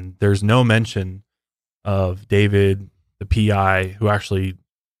 Her, and there's no mention of David, the PI, who actually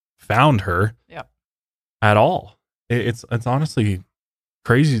found her at all. It's honestly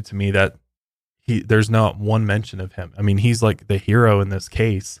crazy to me that there's not one mention of him. I mean, he's like the hero in this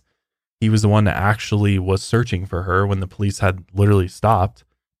case. He was the one that actually was searching for her when the police had literally stopped,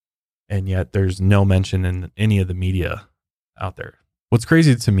 and yet there's no mention in any of the media out there. What's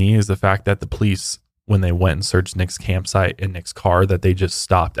crazy to me is the fact that the police, when they went and searched Nick's campsite and Nick's car, that they just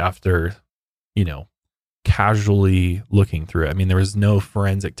stopped after, you know, casually looking through it. I mean, there was no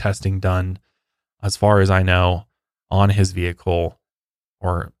forensic testing done, as far as I know, on his vehicle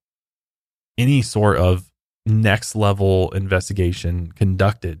or any sort of next level investigation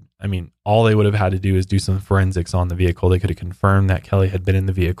conducted. I mean, all they would have had to do is do some forensics on the vehicle. They could have confirmed that Kelli had been in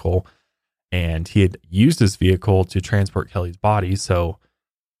the vehicle and he had used his vehicle to transport Kelli's body. So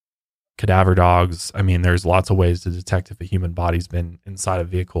cadaver dogs, I mean, there's lots of ways to detect if a human body's been inside a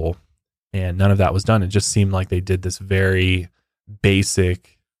vehicle, and none of that was done. It just seemed like they did this very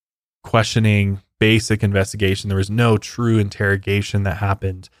basic questioning, basic investigation. There was no true interrogation that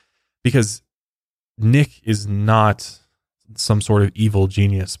happened because Nick is not some sort of evil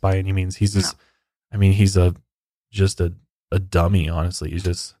genius by any means. He's just, I mean, he's just a dummy, honestly.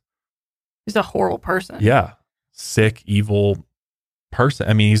 He's a horrible person. Yeah. Sick, evil person.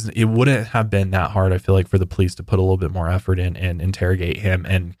 I mean, it wouldn't have been that hard, I feel like, for the police to put a little bit more effort in and interrogate him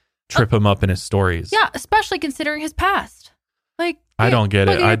and trip him up in his stories. Yeah, especially considering his past. Like, I don't get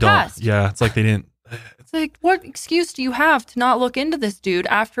it. I don't. Past. Yeah, it's like they didn't. It's like, what excuse do you have to not look into this dude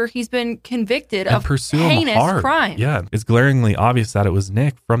after he's been convicted of heinous crime? Yeah, it's glaringly obvious that it was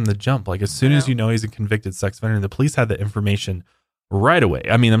Nick from the jump. Like, as soon as you know he's a convicted sex offender, the police had the information right away.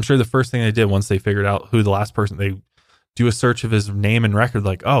 I mean, I'm sure the first thing they did once they figured out who the last person, they do a search of his name and record,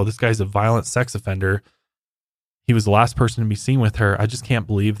 like, oh, this guy's a violent sex offender. He was the last person to be seen with her. I just can't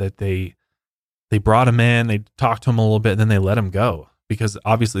believe that they brought him in, they talked to him a little bit, and then they let him go. Because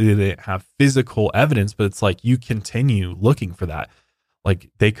obviously they didn't have physical evidence, but it's like you continue looking for that. Like,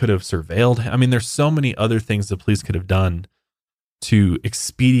 they could have surveilled him. I mean, there's so many other things the police could have done to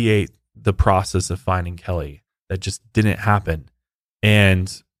expedite the process of finding Kelli that just didn't happen.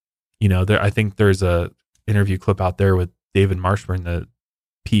 And, you know, I think there's a interview clip out there with David Marshburn, the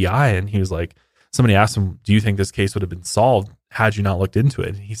PI, and he was like, somebody asked him, do you think this case would have been solved had you not looked into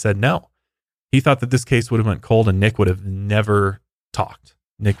it? And he said no. He thought that this case would have went cold and Nick would have never talked.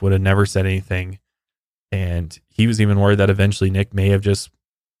 Nick would have never said anything. And he was even worried that eventually Nick may have just,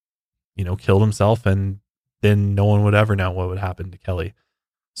 you know, killed himself and then no one would ever know what would happen to Kelli.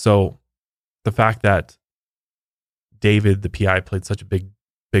 So the fact that David, the PI, played such a big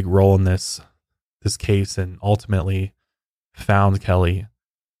role in this case and ultimately found Kelli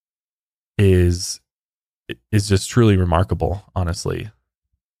is just truly remarkable, honestly.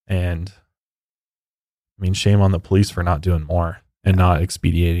 And I mean, shame on the police for not doing more and not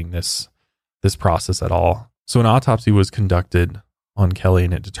expediting this process at all. So an autopsy was conducted on Kelli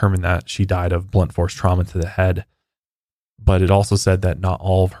and it determined that she died of blunt force trauma to the head. But it also said that not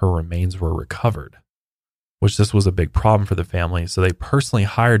all of her remains were recovered, which this was a big problem for the family. So they personally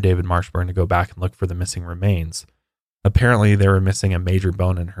hired David Marshburn to go back and look for the missing remains. Apparently they were missing a major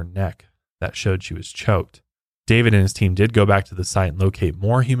bone in her neck that showed she was choked. David and his team did go back to the site and locate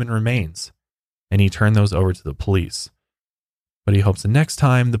more human remains, and he turned those over to the police. But he hopes the next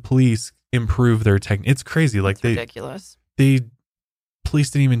time the police improve their technique. It's crazy. Like, it's ridiculous.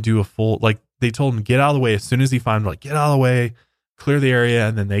 Police didn't even do a full, like, they told him, get out of the way. As soon as he found him, like, get out of the way, clear the area.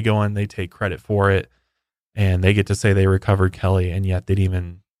 And then they go in, they take credit for it. And they get to say they recovered Kelli. And yet they didn't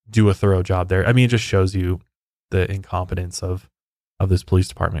even do a thorough job there. I mean, it just shows you the incompetence of this police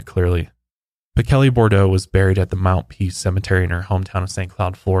department, clearly. But Kelli Bordeaux was buried at the Mount Peace Cemetery in her hometown of St.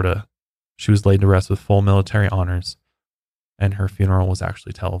 Cloud, Florida. She was laid to rest with full military honors, and her funeral was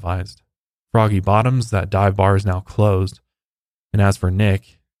actually televised. Froggy Bottoms, that dive bar, is now closed. And as for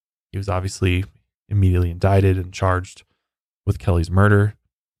Nick, he was obviously immediately indicted and charged with Kelli's murder.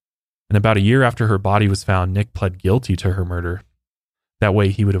 And about a year after her body was found, Nick pled guilty to her murder. That way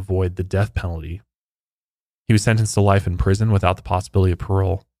he would avoid the death penalty. He was sentenced to life in prison without the possibility of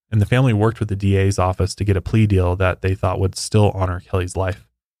parole. And the family worked with the DA's office to get a plea deal that they thought would still honor Kelli's life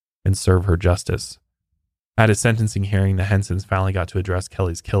and serve her justice. At his sentencing hearing, the Hensons finally got to address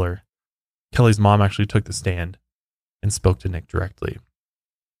Kelli's killer. Kelli's mom actually took the stand and spoke to Nick directly.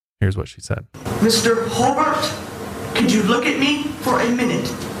 Here's what she said. Mr. Holbert, could you look at me for a minute?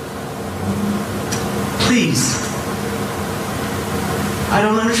 Please. I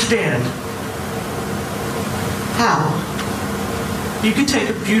don't understand. How you could take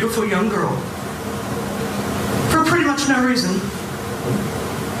a beautiful young girl for pretty much no reason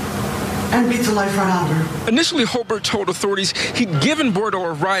and beat the life right out of her. Initially, Holbert told authorities he'd given Bordeaux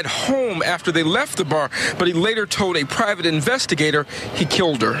a ride home after they left the bar, but he later told a private investigator he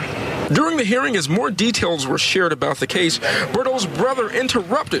killed her. During the hearing, as more details were shared about the case, Bordeaux's brother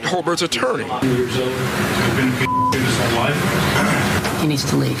interrupted Holbert's attorney. You've been this whole life? he needs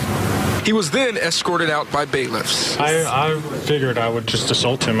to leave. He was then escorted out by bailiffs. I figured I would just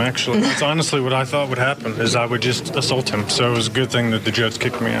assault him, actually. That's honestly what I thought would happen, is I would just assault him. So it was a good thing that the judge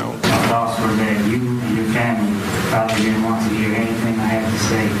kicked me out. My thoughts were that you and your family probably didn't want to hear anything I had to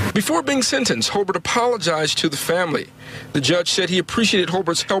say. Before being sentenced, Holbert apologized to the family. The judge said he appreciated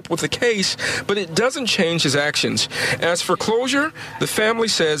Holbert's help with the case, but it doesn't change his actions. As for closure, the family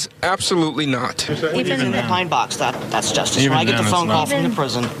says absolutely not. Even in the pine box, that's justice. When I get the phone call from the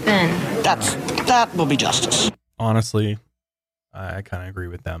prison, that will be justice. Honestly, I kind of agree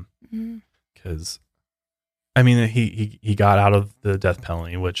with them. Because, I mean, he got out of the death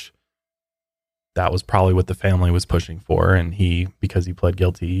penalty, which that was probably what the family was pushing for. And because he pled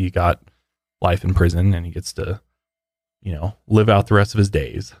guilty, he got life in prison and he gets to, live out the rest of his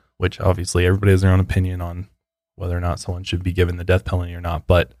days, which obviously everybody has their own opinion on whether or not someone should be given the death penalty or not.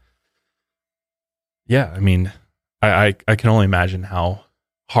 But yeah, I mean, I can only imagine how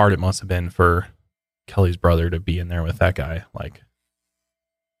hard it must have been for Kelly's brother to be in there with that guy. Like,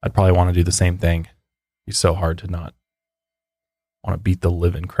 I'd probably want to do the same thing. He's so hard to not want to beat the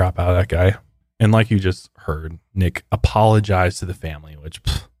living crap out of that guy. And like you just heard, Nick apologized to the family, which,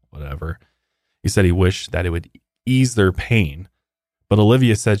 whatever. He said he wished that it would ease their pain. But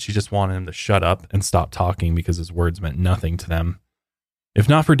Olivia said she just wanted him to shut up and stop talking because his words meant nothing to them. If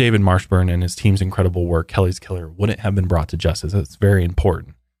not for David Marshburn and his team's incredible work, Kelly's killer wouldn't have been brought to justice. That's very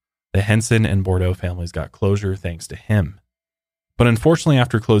important. The Henson and Bordeaux families got closure thanks to him. But unfortunately,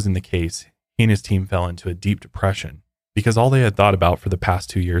 after closing the case, he and his team fell into a deep depression because all they had thought about for the past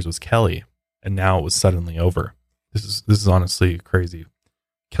 2 years was Kelly, and now it was suddenly over. This is honestly crazy.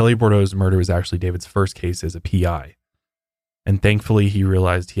 Kelly Bordeaux's murder was actually David's first case as a PI, and thankfully he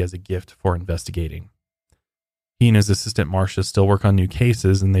realized he has a gift for investigating. He and his assistant Marcia still work on new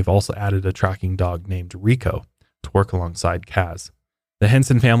cases, and they've also added a tracking dog named Rico to work alongside Kaz. The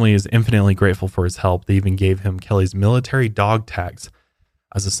Henson family is infinitely grateful for his help. They even gave him Kelly's military dog tags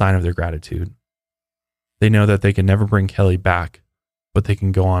as a sign of their gratitude. They know that they can never bring Kelly back, but they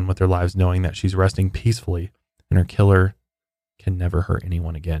can go on with their lives knowing that she's resting peacefully and her killer can never hurt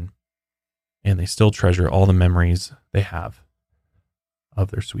anyone again. And they still treasure all the memories they have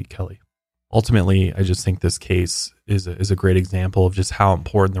of their sweet Kelly. Ultimately, I just think this case is a great example of just how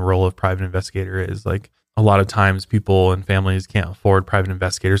important the role of private investigator is. Like, a lot of times people and families can't afford private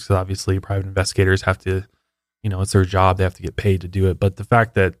investigators because obviously private investigators have to, it's their job. They have to get paid to do it. But the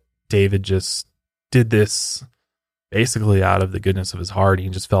fact that David just did this basically out of the goodness of his heart, he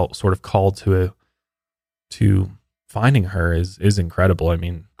just felt sort of called to finding her is incredible. I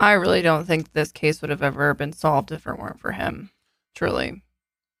mean, I really don't think this case would have ever been solved if it weren't for him. Truly.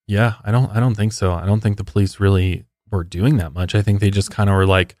 Yeah, I don't think so. I don't think the police really were doing that much. I think they just kind of were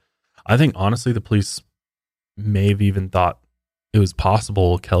like, I think honestly the police may have even thought it was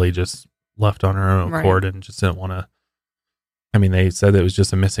possible Kelly just left on her own accord and just didn't want to. I mean, they said it was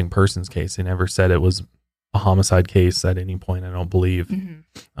just a missing persons case. They never said it was a homicide case at any point, I don't believe.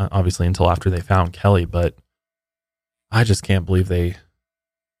 Obviously until after they found Kelly, but I just can't believe they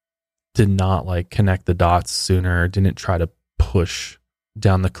did not connect the dots sooner, didn't try to push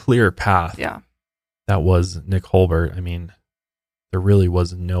down the clear path. Yeah. That was Nick Holbert. I mean, there really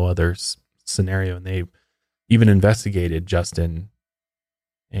was no other scenario, and they even investigated Justin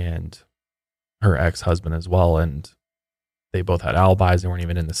and her ex-husband as well, and they both had alibis. They weren't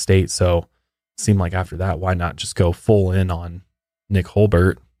even in the state, so it seemed like after that, why not just go full in on Nick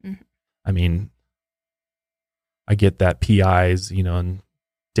Holbert? I mean, I get that PIs, and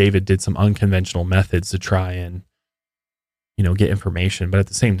David did some unconventional methods to try and, get information. But at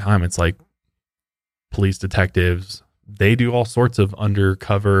the same time, it's like police detectives, they do all sorts of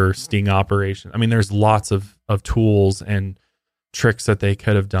undercover sting operations. I mean, there's lots of tools and tricks that they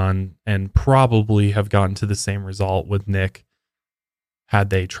could have done and probably have gotten to the same result with Nick had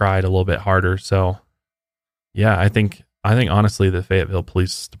they tried a little bit harder. So yeah, I think honestly the Fayetteville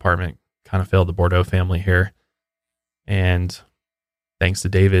Police Department kind of failed the Bordeaux family here. And thanks to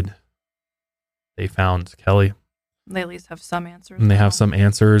David, they found Kelly. They at least have some answers. And they have some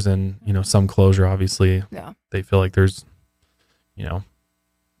answers and, some closure, obviously. Yeah. They feel like there's,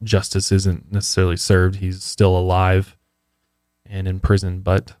 justice isn't necessarily served. He's still alive and in prison,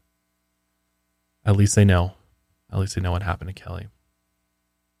 but at least they know. At least they know what happened to Kelly.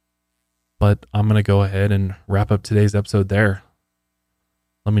 But I'm going to go ahead and wrap up today's episode there.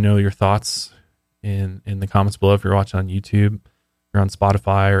 Let me know your thoughts in the comments below. If you're watching on YouTube, you're on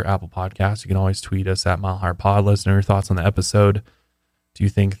Spotify or Apple Podcasts, you can always tweet us at Mile Higher Pod. Let us know your thoughts on the episode. Do you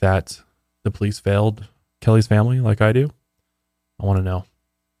think that the police failed Kelly's family like I do? I want to know.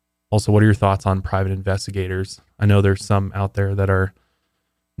 Also, what are your thoughts on private investigators? I know there's some out there that are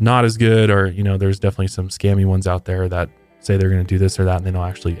not as good, or, you know, there's definitely some scammy ones out there that say they're going to do this or that and they don't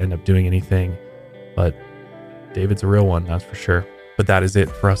actually end up doing anything. But David's a real one, that's for sure. But that is it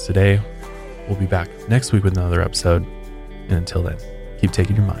for us today. We'll be back next week with another episode. And until then, keep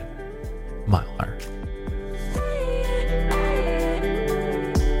taking your mind a mile higher.